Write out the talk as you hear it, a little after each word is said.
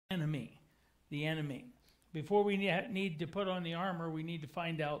the enemy. Before we need to put on the armor, we need to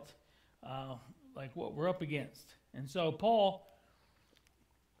find out like what we're up against. And so Paul,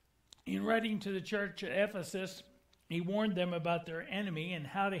 in writing to the church at Ephesus, he warned them about their enemy and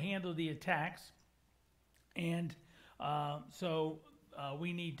how to handle the attacks. And so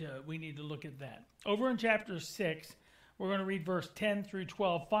we need to look at that. Over in chapter 6, we're going to read verse 10 through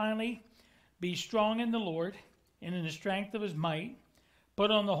 12. Finally, be strong in the Lord and in the strength of his might. Put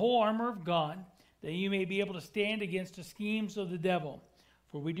on the whole armor of God, that you may be able to stand against the schemes of the devil.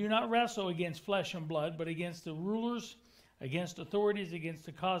 For we do not wrestle against flesh and blood, but against the rulers, against authorities, against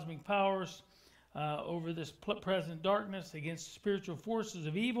the cosmic powers over this present darkness, against spiritual forces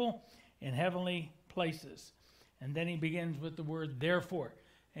of evil in heavenly places. And then he begins with the word therefore.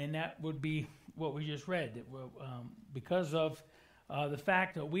 And that would be what we just read. That because of the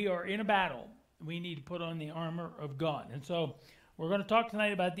fact that we are in a battle, we need to put on the armor of God. And so we're going to talk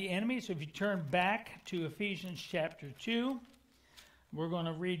tonight about the enemy. So if you turn back to Ephesians chapter 2, we're going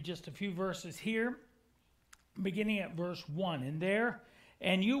to read just a few verses here, beginning at verse 1.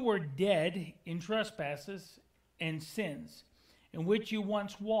 And you were dead in trespasses and sins, in which you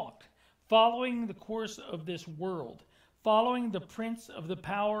once walked, following the course of this world, following the prince of the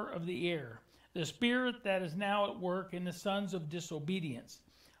power of the air, the spirit that is now at work in the sons of disobedience,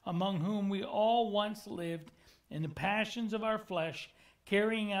 among whom we all once lived in the passions of our flesh,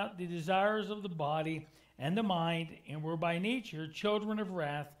 carrying out the desires of the body and the mind, and were by nature children of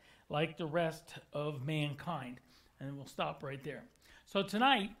wrath, like the rest of mankind. And we'll stop right there. So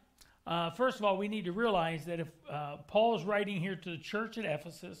tonight, first of all, we need to realize that if Paul is writing here to the church at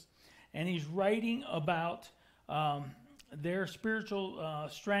Ephesus, and he's writing about their spiritual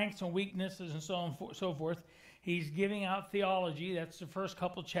strengths and weaknesses and so on and so forth, he's giving out theology. That's the first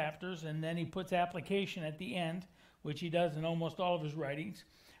couple chapters, and then he puts application at the end, which he does in almost all of his writings.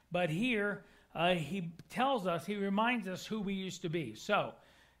 But here, he tells us, he reminds us who we used to be. So,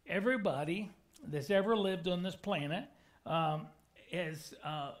 everybody that's ever lived on this planet has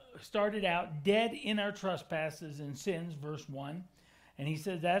started out dead in our trespasses and sins, verse 1. And he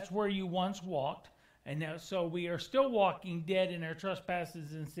says that's where you once walked. And now, so we are still walking dead in our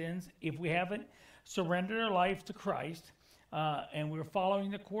trespasses and sins if we haven't surrendered our life to Christ. And we're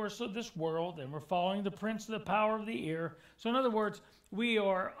following the course of this world, and we're following the prince of the power of the air. So in other words, we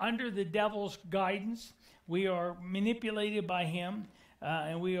are under the devil's guidance. We are manipulated by him,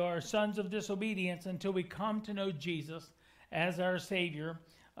 and we are sons of disobedience until we come to know Jesus as our Savior.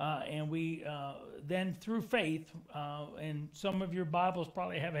 And we then through faith, and some of your Bibles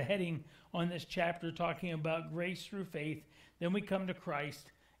probably have a heading on this chapter talking about grace through faith. Then we come to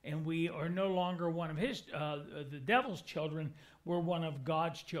Christ, and we are no longer one of the devil's children. We're one of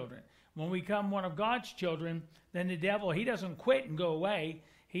God's children. When we become one of God's children, then the devil, he doesn't quit and go away.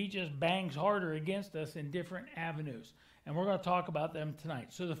 He just bangs harder against us in different avenues. And we're going to talk about them tonight.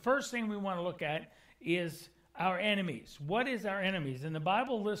 So the first thing we want to look at is our enemies. What is our enemies? And the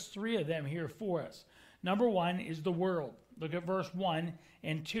Bible lists 3 of them here for us. Number 1 is the world. Look at verse 1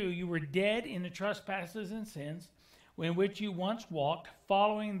 and 2. You were dead in the trespasses and sins, in which you once walked,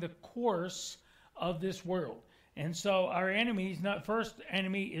 following the course of this world. And so our enemies, first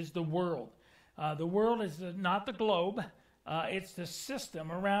enemy is the world. The world is not the globe. It's the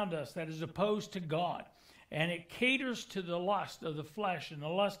system around us that is opposed to God. And it caters to the lust of the flesh and the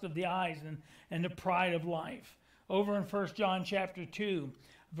lust of the eyes and the pride of life. Over in 1 John chapter 2,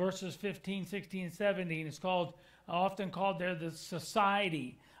 verses 15, 16, 17, it's often called there the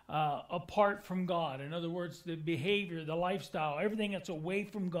society apart from God. In other words, the behavior, the lifestyle, everything that's away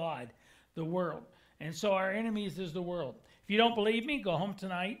from God, the world. And so our enemies is the world. If you don't believe me, go home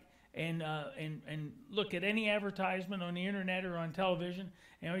tonight and look at any advertisement on the internet or on television.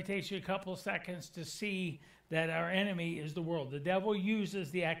 It only takes you a couple of seconds to see that our enemy is the world. The devil uses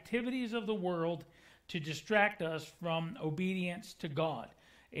the activities of the world to distract us from obedience to God.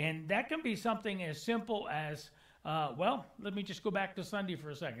 And that can be something as simple as, let me just go back to Sunday for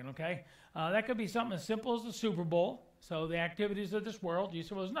a second, okay? That could be something as simple as the Super Bowl. So the activities of this world, you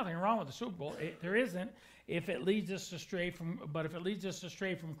say, well, there's nothing wrong with the Super Bowl. There isn't if it leads us astray from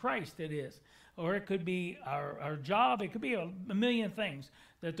Christ, it is. Or it could be our job. It could be a million things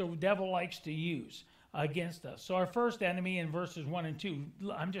that the devil likes to use against us. So our first enemy in verses 1 and 2,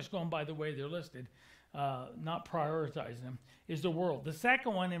 I'm just going by the way they're listed, not prioritizing them, is the world. The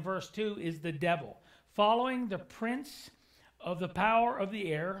second one in verse 2 is the devil, following the prince of the power of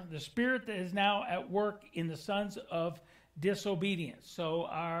the air, the spirit that is now at work in the sons of disobedience. So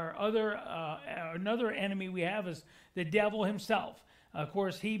our another enemy we have is the devil himself. Of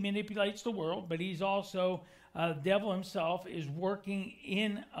course, he manipulates the world, but he's also the devil himself is working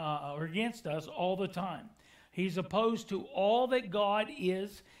in or against us all the time. He's opposed to all that God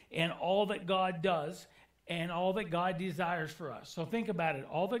is and all that God does and all that God desires for us. So think about it.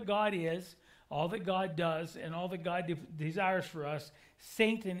 All that God is, all that God does, and all that God desires for us,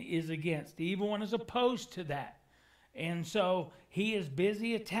 Satan is against. The evil one is opposed to that. And so he is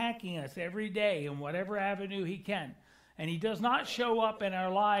busy attacking us every day in whatever avenue he can. And he does not show up in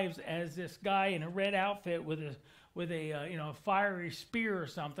our lives as this guy in a red outfit with a fiery spear or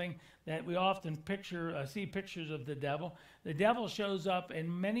something that we often see pictures of the devil. The devil shows up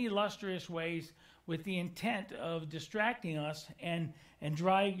in many lustrous ways with the intent of distracting us and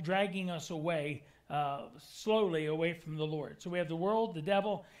dragging us away slowly away from the Lord. So we have the world, the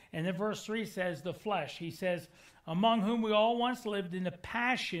devil, and then verse 3 says the flesh. He says, among whom we all once lived in the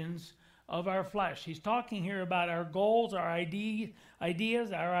passions of our flesh. He's talking here about our goals, our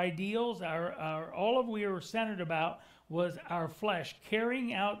ideas, our ideals, all of we were centered about was our flesh,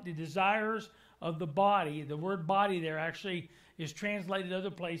 carrying out the desires of the body. The word body there actually is translated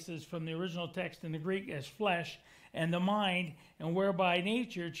other places from the original text in the Greek as flesh, and the mind, and whereby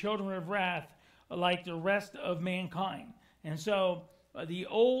nature, children of wrath, like the rest of mankind. And so the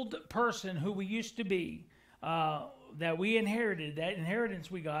old person who we used to be, that we inherited, that inheritance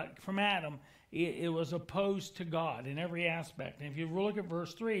we got from Adam, it was opposed to God in every aspect. And if you look at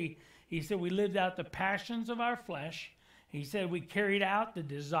verse 3, he said we lived out the passions of our flesh. He said we carried out the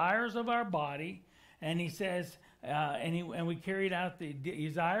desires of our body. And he says, and we carried out the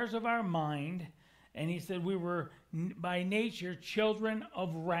desires of our mind. And he said we were by nature children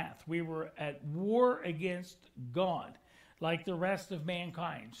of wrath. We were at war against God like the rest of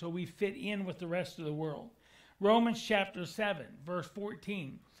mankind. So we fit in with the rest of the world. Romans chapter 7, verse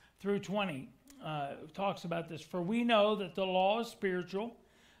 14 through 20 talks about this. For we know that the law is spiritual,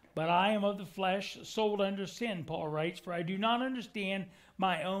 but I am of the flesh, sold under sin, Paul writes. For I do not understand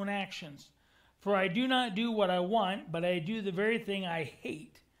my own actions. For I do not do what I want, but I do the very thing I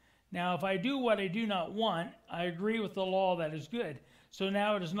hate. Now if I do what I do not want, I agree with the law that is good. So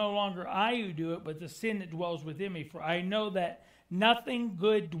now it is no longer I who do it, but the sin that dwells within me. For I know that nothing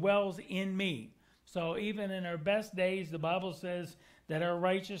good dwells in me. So even in our best days, the Bible says that our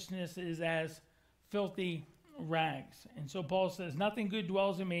righteousness is as filthy rags. And so Paul says, nothing good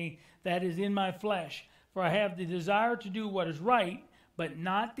dwells in me, that is in my flesh. For I have the desire to do what is right, but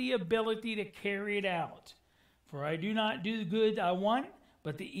not the ability to carry it out. For I do not do the good I want,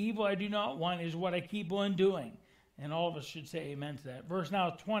 but the evil I do not want is what I keep on doing. And all of us should say amen to that. Verse now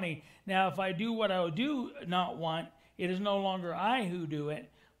 20, now if I do what I do not want, it is no longer I who do it,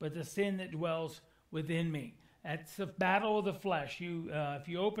 but the sin that dwells within me. That's the battle of the flesh. If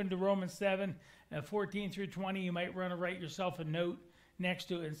you open to Romans 7, 14 through 20, you might want to write yourself a note next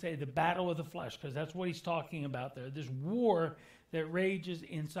to it and say the battle of the flesh, because that's what he's talking about there. This war that rages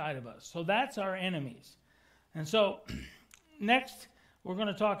inside of us. So that's our enemies. And so next, we're going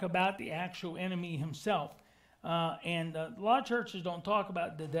to talk about the actual enemy himself. And a lot of churches don't talk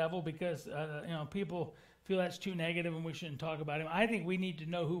about the devil because people feel that's too negative and we shouldn't talk about him. I think we need to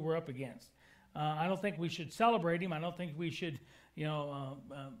know who we're up against. I don't think we should celebrate him. I don't think we should,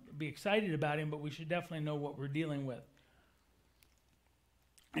 be excited about him, but we should definitely know what we're dealing with.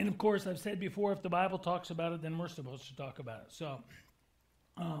 And of course, I've said before, if the Bible talks about it, then we're supposed to talk about it. So,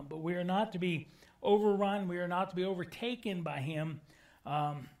 but we are not to be overrun. We are not to be overtaken by him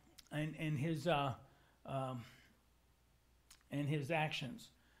and his actions.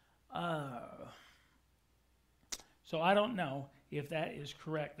 So I don't know if that is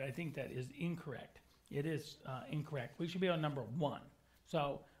correct. I think that is incorrect. It is incorrect. We should be on number 1.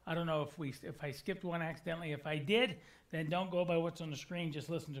 So I don't know if I skipped one accidentally. If I did, then don't go by what's on the screen. Just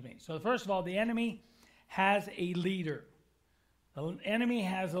listen to me. So first of all, the enemy has a leader. The enemy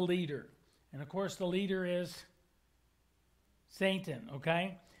has a leader. And of course, the leader is Satan,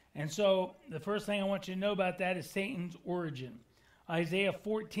 okay? And so the first thing I want you to know about that is Satan's origin. Isaiah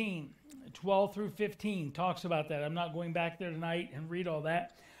 14, 12 through 15 talks about that. I'm not going back there tonight and read all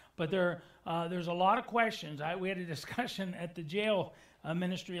that. But there's a lot of questions. We had a discussion at the jail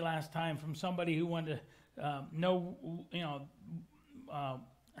ministry last time from somebody who wanted to know,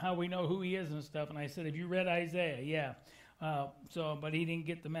 how we know who he is and stuff. And I said, have you read Isaiah? Yeah. But he didn't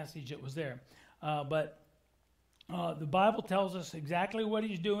get the message that was there. But the Bible tells us exactly what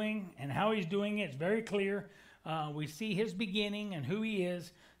he's doing and how he's doing it. It's very clear. We see his beginning and who he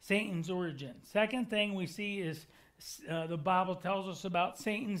is, Satan's origin. Second thing we see is the Bible tells us about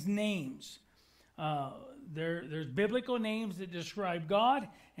Satan's names. There's biblical names that describe God,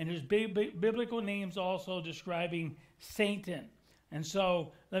 and there's biblical names also describing Satan. And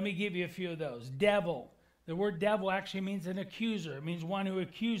so let me give you a few of those. Devil. The word devil actually means an accuser. It means one who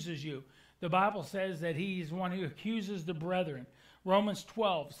accuses you. The Bible says that he's one who accuses the brethren. Romans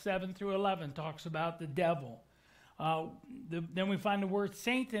 12, 7 through 11 talks about the devil. Then we find the word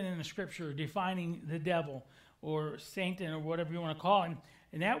Satan in the scripture defining the devil, or Satan, or whatever you want to call him.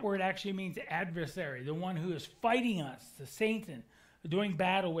 And that word actually means adversary, the one who is fighting us, the Satan, doing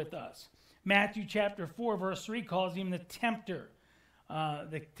battle with us. Matthew chapter 4, verse 3 calls him the tempter.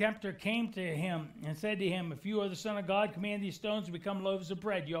 The tempter came to him and said to him, if you are the Son of God, command these stones to become loaves of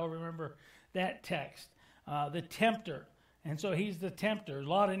bread. You all remember that text. The tempter. And so he's the tempter. A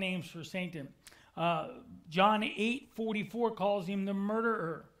lot of names for Satan. John 8:44 calls him the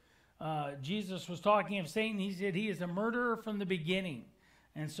murderer. Jesus was talking of Satan. He said he is a murderer from the beginning.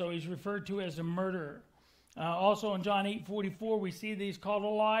 And so he's referred to as a murderer. Also in John 8:44, we see that he's called a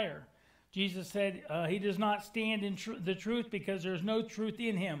liar. Jesus said he does not stand in the truth because there is no truth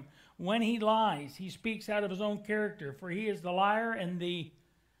in him. When he lies, he speaks out of his own character, for he is the liar and the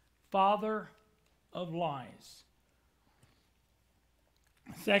father of lies.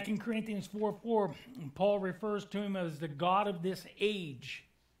 2 Corinthians 4:4, Paul refers to him as the God of this age.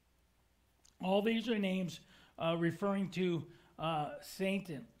 All these are names referring to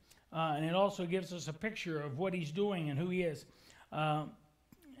Satan. And it also gives us a picture of what he's doing and who he is.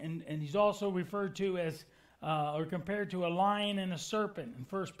 And he's also referred to as, or compared to a lion and a serpent in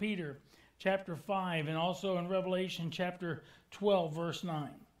 1 Peter chapter 5, and also in Revelation chapter 12, verse 9.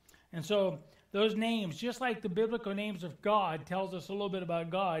 And so those names, just like the biblical names of God tells us a little bit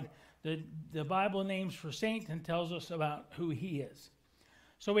about God, the Bible names for Satan tells us about who he is.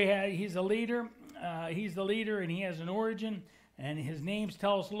 So he's a leader. He's the leader, and he has an origin, and his names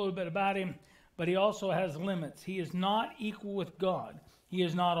tell us a little bit about him, but he also has limits. He is not equal with God. He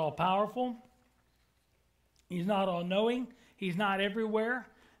is not all-powerful. He's not all-knowing. He's not everywhere.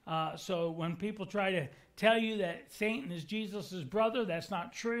 So when people try to tell you that Satan is Jesus' brother, that's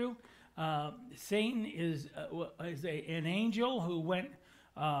not true. Satan is an angel who went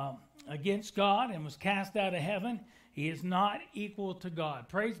against God and was cast out of heaven. He is not equal to God.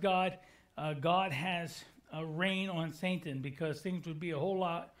 Praise God. God has a reign on Satan, because things would be a whole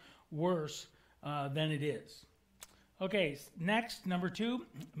lot worse than it is. Okay, next, number 2.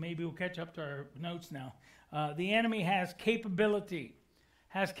 Maybe we'll catch up to our notes now. The enemy has capability.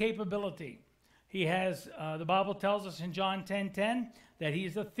 He has, the Bible tells us in John 10:10 that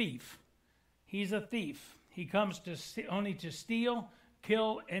he's a thief. He's a thief. He comes only to steal,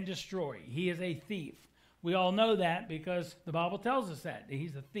 kill, and destroy. He is a thief. We all know that because the Bible tells us that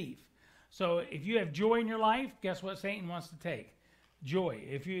he's a thief. So if you have joy in your life, guess what Satan wants to take? Joy.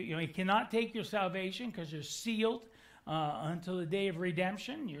 If he cannot take your salvation because you're sealed until the day of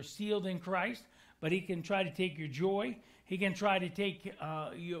redemption. You're sealed in Christ, but he can try to take your joy. He can try to take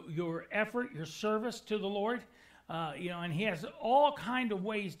your effort, your service to the Lord. And he has all kind of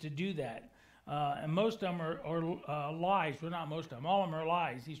ways to do that. And most of them are lies. Well, not most of them. All of them are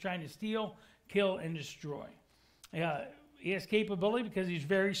lies. He's trying to steal, kill, and destroy. He has capability because he's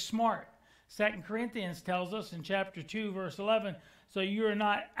very smart. 2 Corinthians tells us in chapter 2, verse 11, so you are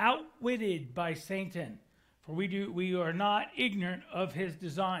not outwitted by Satan, for we are not ignorant of his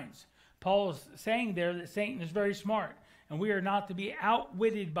designs. Paul is saying there that Satan is very smart, and we are not to be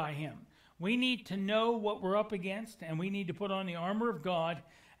outwitted by him. We need to know what we're up against, and we need to put on the armor of God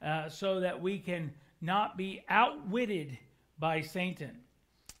so that we can not be outwitted by Satan.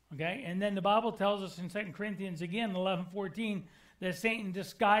 Okay, and then the Bible tells us in 2 Corinthians again, 11:14, that Satan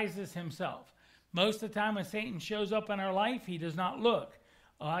disguises himself. Most of the time when Satan shows up in our life, he does not look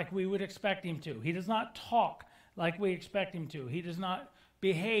like we would expect him to. He does not talk like we expect him to. He does not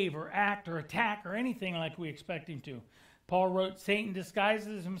behave or act or attack or anything like we expect him to. Paul wrote, Satan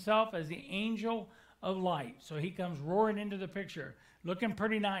disguises himself as the angel of light. So he comes roaring into the picture, looking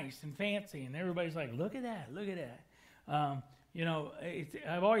pretty nice and fancy, and everybody's like, look at that, look at that.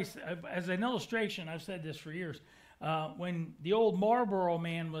 As an illustration, I've said this for years, when the old Marlboro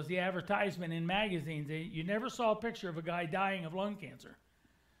Man was the advertisement in magazines, you never saw a picture of a guy dying of lung cancer.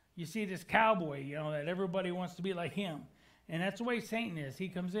 You see this cowboy, that everybody wants to be like him. And that's the way Satan is. He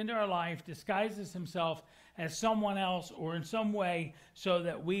comes into our life, disguises himself as someone else or in some way so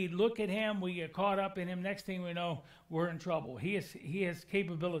that we look at him, we get caught up in him. Next thing we know, we're in trouble. He has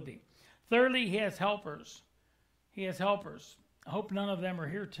capability. Thirdly, he has helpers. He has helpers. I hope none of them are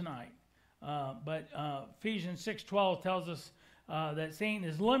here tonight. But Ephesians 6:12 tells us that Satan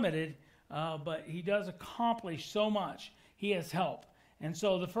is limited, but he does accomplish so much. He has help. And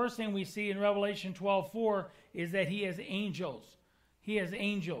so the first thing we see in Revelation 12:4 is that he has angels. He has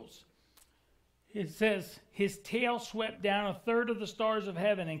angels. It says, his tail swept down a third of the stars of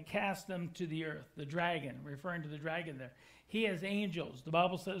heaven and cast them to the earth. The dragon, referring to the dragon there. He has angels. The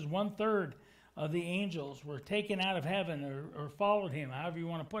Bible says 1/3 of the angels were taken out of heaven or followed him, however you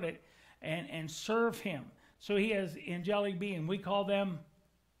want to put it, and serve him. So he has angelic being. We call them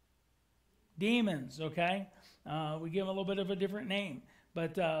demons, okay? We give them a little bit of a different name,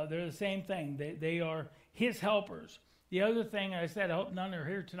 but they're the same thing. They are his helpers. The other thing I said, I hope none are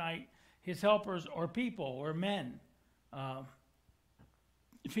here tonight, his helpers are people or men.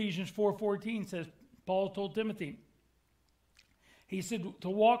 Ephesians 4:14 says, Paul told Timothy, he said, to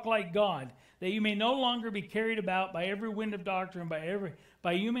walk like God, that you may no longer be carried about by every wind of doctrine,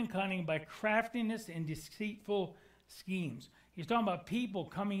 by human cunning, by craftiness and deceitful schemes. He's talking about people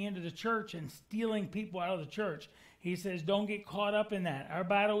coming into the church and stealing people out of the church. He says, don't get caught up in that. Our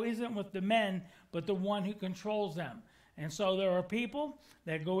battle isn't with the men, but the one who controls them. And so there are people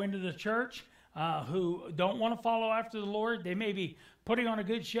that go into the church who don't want to follow after the Lord. They may be putting on a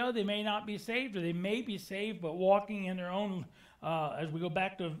good show. They may not be saved, or they may be saved, but walking in their own, as we go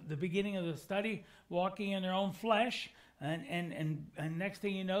back to the beginning of the study, walking in their own flesh. And next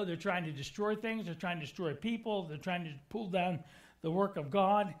thing you know, they're trying to destroy things. They're trying to destroy people. They're trying to pull down the work of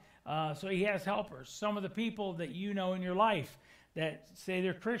God. So he has helpers. Some of the people that you know in your life that say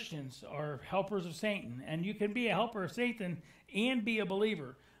they're Christians are helpers of Satan. And you can be a helper of Satan and be a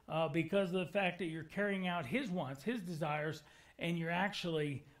believer because of the fact that you're carrying out his wants, his desires, and you're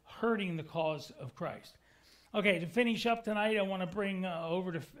actually hurting the cause of Christ. Okay, to finish up tonight, I want to bring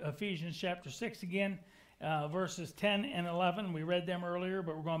over to Ephesians chapter 6 again, verses 10 and 11. We read them earlier,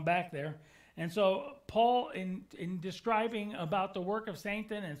 but we're going back there. And so Paul, in describing about the work of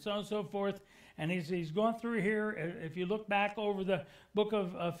Satan and so on and so forth, and he's going through here, if you look back over the book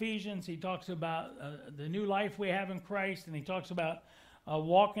of Ephesians, he talks about the new life we have in Christ, and he talks about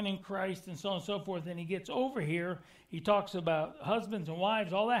walking in Christ and so on and so forth. And he gets over here, he talks about husbands and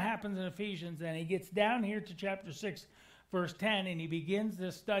wives. All that happens in Ephesians, and he gets down here to chapter 6, verse 10, and he begins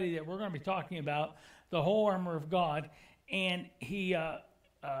this study that we're going to be talking about, the whole armor of God. And he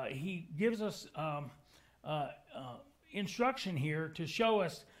gives us instruction here to show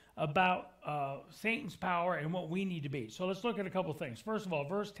us about Satan's power and what we need to be. So let's look at a couple things. First of all,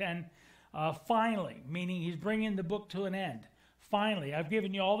 verse 10, finally, meaning he's bringing the book to an end. Finally, I've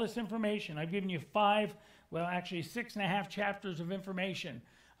given you all this information. I've given you 6.5 chapters of information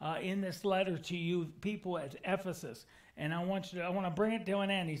in this letter to you people at Ephesus. And I want to bring it to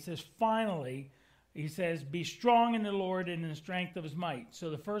an end. He says, finally, he says, be strong in the Lord and in the strength of his might. So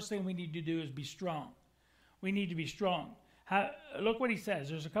the first thing we need to do is be strong. We need to be strong. Look what he says.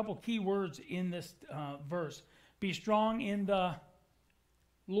 There's a couple key words in this verse. Be strong in the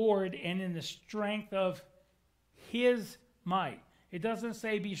Lord and in the strength of his might. It doesn't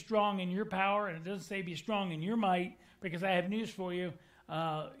say be strong in your power, and it doesn't say be strong in your might, because I have news for you.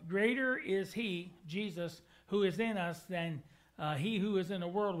 Greater is he, Jesus, who is in us than he who is in the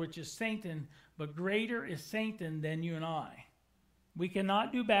world, which is Satan, but greater is Satan than you and I. We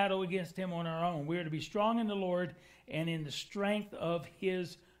cannot do battle against him on our own. We are to be strong in the Lord and in the strength of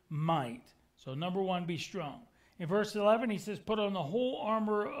his might. So number one, be strong. In verse 11, he says, put on the whole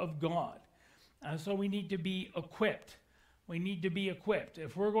armor of God. So we need to be equipped. We need to be equipped.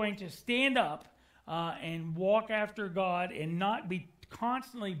 If we're going to stand up and walk after God and not be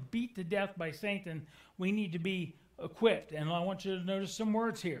constantly beat to death by Satan, we need to be equipped. And I want you to notice some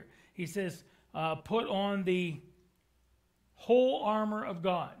words here. He says, put on the whole armor of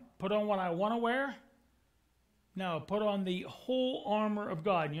God. Put on what I want to wear? No, put on the whole armor of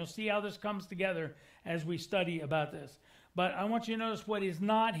God. And you'll see how this comes together as we study about this. But I want you to notice what is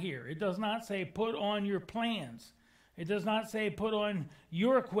not here. It does not say put on your plans. It does not say put on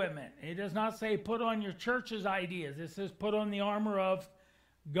your equipment. It does not say put on your church's ideas. It says put on the armor of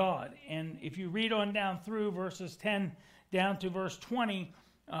God. And if you read on down through verses 10 down to verse 20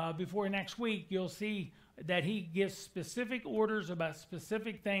 before next week, you'll see that he gives specific orders about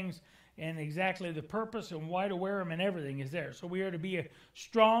specific things and exactly the purpose and why to wear them, and everything is there. So we are to be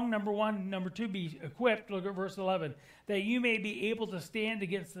strong, number one. Number two, be equipped. Look at verse 11. That you may be able to stand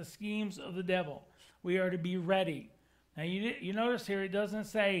against the schemes of the devil. We are to be ready. Now you notice here it doesn't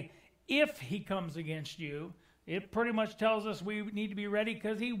say if he comes against you. It pretty much tells us we need to be ready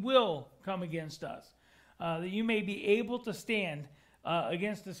because he will come against us. That you may be able to stand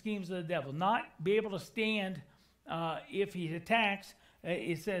against the schemes of the devil. Not be able to stand if he attacks.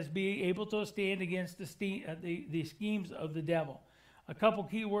 It says be able to stand against the schemes of the devil. A couple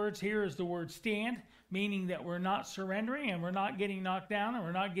key words here is the word stand, meaning that we're not surrendering and we're not getting knocked down and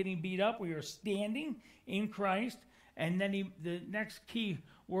we're not getting beat up. We are standing in Christ. And then the next key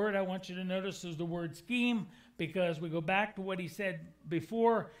word I want you to notice is the word scheme, because we go back to what he said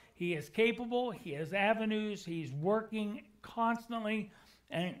before. He is capable, he has avenues, he's working constantly.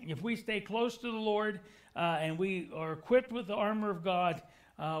 And if we stay close to the Lord and we are equipped with the armor of God,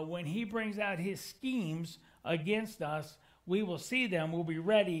 when he brings out his schemes against us, we will see them. We'll be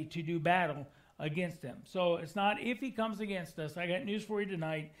ready to do battle against them. So it's not if he comes against us. I got news for you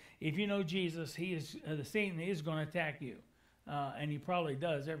tonight. If you know Jesus, Satan is going to attack you. And he probably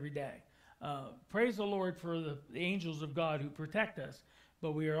does every day. Praise the Lord for the angels of God who protect us.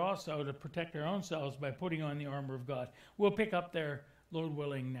 But we are also to protect our own selves by putting on the armor of God. We'll pick up there, Lord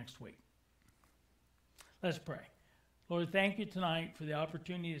willing, next week. Let's pray. Lord, thank you tonight for the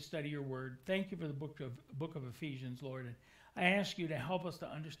opportunity to study your word. Thank you for the book of Ephesians, Lord. And I ask you to help us to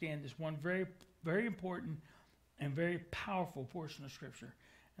understand this one very, very important and very powerful portion of Scripture.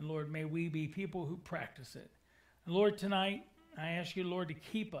 And Lord, may we be people who practice it. And Lord, tonight, I ask you, Lord, to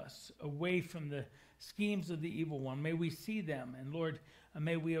keep us away from the schemes of the evil one. May we see them, and Lord,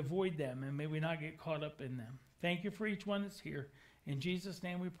 may we avoid them, and may we not get caught up in them. Thank you for each one that's here. In Jesus'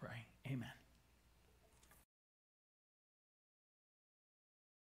 name we pray. Amen.